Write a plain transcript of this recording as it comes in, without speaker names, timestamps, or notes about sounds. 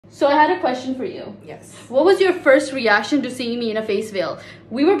So I had a question for you. Yes. What was your first reaction to seeing me in a face veil?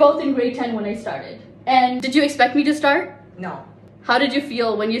 We were both in grade 10 when I started. And did you expect me to start? No. How did you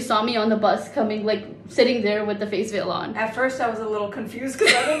feel when you saw me on the bus coming, like, sitting there with the face veil on? At first I was a little confused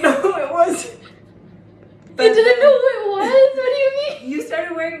because I didn't know who it was. You didn't know who it was? What do you mean? You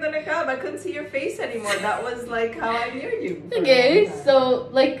started wearing the niqab. I couldn't see your face anymore. That was like how I knew you. Okay, so,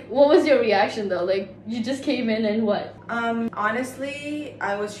 like, what was your reaction though? Like, you just came in and what? Honestly,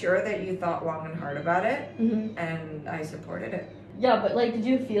 I was sure that you thought long and hard about it, Mm-hmm. and I supported it. Yeah, but, like, did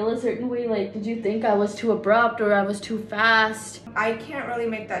you feel a certain way? Like, did you think I was too abrupt or I was too fast? I can't really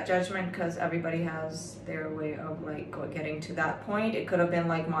make that judgment because everybody has their way of like getting to that point. It could have been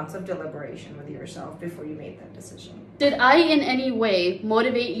like months of deliberation with yourself before you made that decision. Did I in any way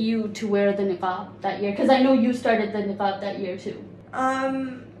motivate you to wear the niqab that year? Because I know you started the niqab that year too.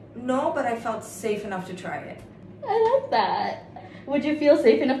 No, but I felt safe enough to try it. I like that. Would you feel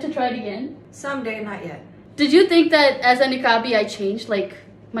safe enough to try it again? Someday, not yet. Did you think that as a niqabi I changed, like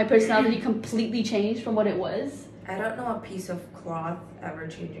my personality completely changed from what it was? I don't know a piece of cloth ever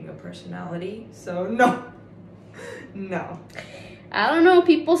changing a personality, so no. No. I don't know,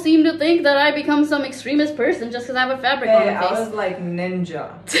 people seem to think that I become some extremist person just because I have a fabric on Hey, my face. I was like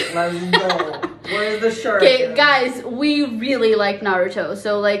ninja. Let's go. Where's the shirt? Okay, guys, we really like Naruto,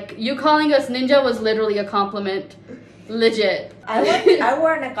 so like you calling us ninja was literally a compliment. Legit. I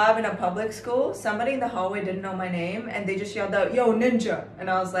wore a niqab in a public school. Somebody in the hallway didn't know my name and they just yelled out, "Yo, ninja!" And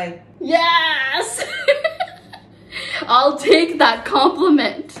I was like, Yes! I'll take that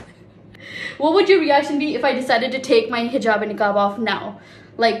compliment. What would your reaction be if I decided to take my hijab and niqab off now?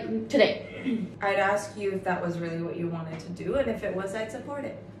 Like, today? I'd ask you if that was really what you wanted to do, and if it was, I'd support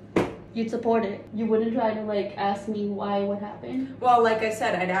it. You'd support it. You wouldn't try to, like, ask me why, what happened? Well, like I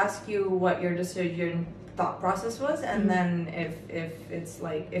said, I'd ask you what your decision thought process was, and then if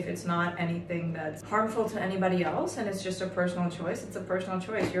it's not anything that's harmful to anybody else and it's just a personal choice, it's a personal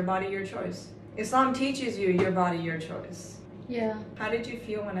choice. Your body, your choice. Islam teaches you your body, your choice. Yeah. How did you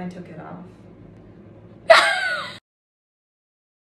feel when I took it off?